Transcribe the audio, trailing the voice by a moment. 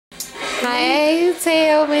Hey,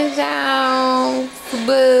 tell me, Jones.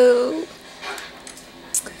 Boo.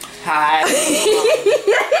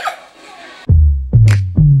 Hi.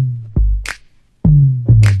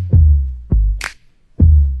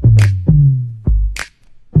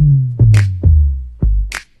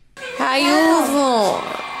 How you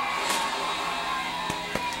doing?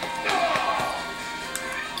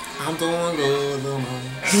 I'm doing good, little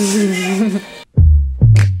mama.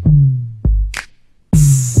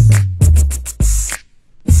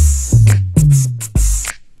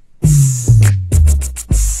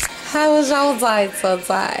 How was your night so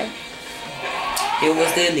tired? It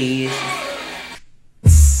was delicious.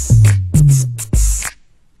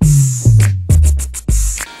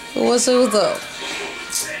 What you was up?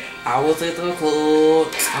 I was at the club.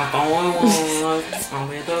 I'm throwing one.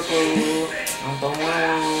 I'm at the club. I'm throwing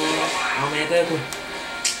one. I'm at the club.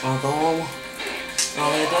 I'm throwing one.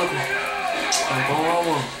 I'm at the club. I'm throwing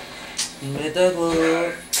one. I'm at the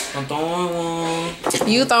club. I'm throwing one.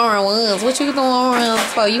 You throwing ones. What you throwing ones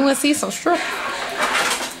for? You want to see some strip?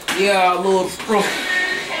 Yeah, a little strip.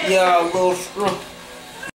 Yeah, a little strip.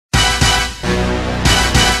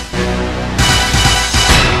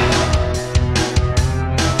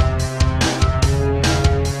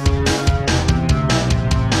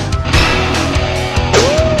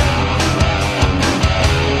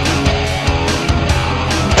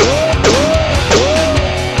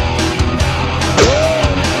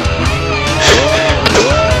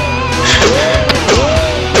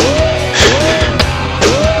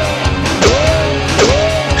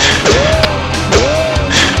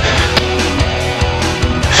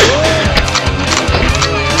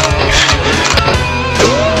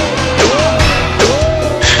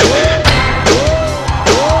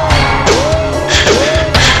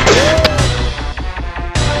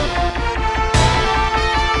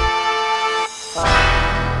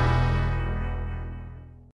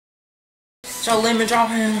 So lemon drop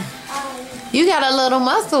him. You got a little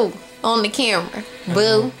muscle on the camera.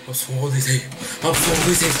 Boo. I'm swole as hell. I'm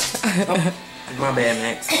swole as hell. My bad,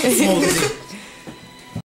 Max. I'm swole as hell.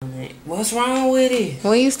 What's wrong with it?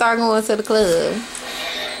 When you start going to the club?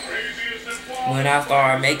 When I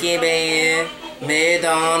start making band,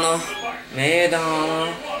 McDonald's,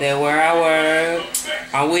 that's where I work.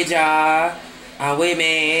 I'm with y'all. I'm with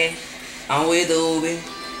man. I'm with Doobie.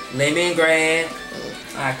 Lemongrass.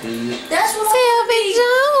 I could. That's what Tell me,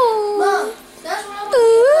 Jones. Mom, that's what I'm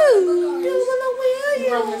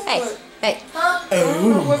Hey, hey.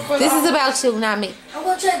 Huh? This is about you, not me. I'm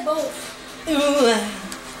gonna check both.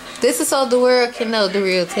 This is so the world can know the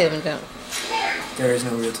real Tevin Jones. There is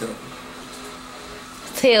no real talk.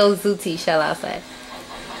 Telzzooty, shall I say.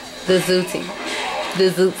 The Zooty. The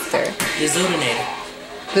Zootster. The Zootinator.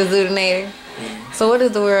 The Zootinator. Yeah. So what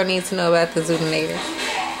does the world need to know about the Zootinator?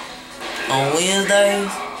 On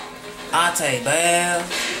Wednesdays, I take baths,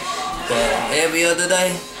 but every other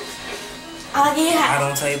day, I get I high.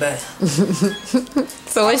 don't take baths.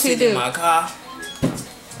 So what I you sit do? in my car,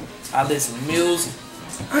 I listen to music,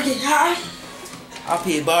 I get high. I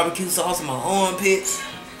put barbecue sauce in my armpits,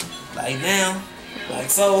 like now, like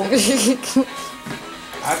so.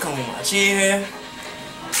 I come with my chin hair,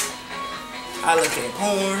 I look at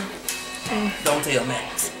porn, don't tell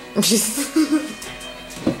Max.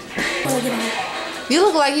 You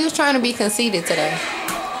look like you was trying to be conceited today.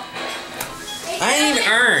 I ain't even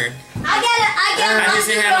earned. I I just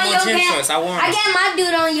didn't have no more gym game. shorts, I won. I got my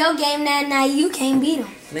dude on your game that night. You can't beat him.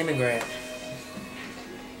 Lemongrass.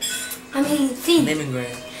 I mean, see,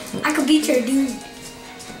 Lemongrass. I could beat your dude.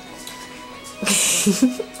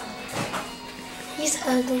 He's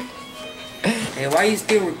ugly. Hey, why you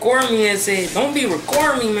still recording me and say, don't be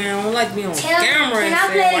recording me, man. I don't like to be on camera and can I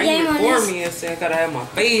say, play a why game you on record this? me and say, I gotta have my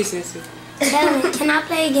face and say, Tell me, can I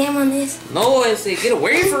play a game on this? no, and say, get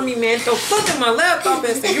away from me, man. Don't look at my laptop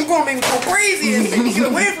and say, you're gonna make me go crazy and say,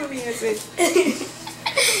 get away from me and say.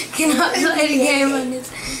 Can I play the game on this?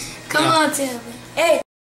 Come on, tell me. Hey.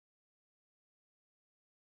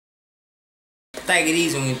 Take it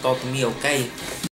easy when you talk to me, okay?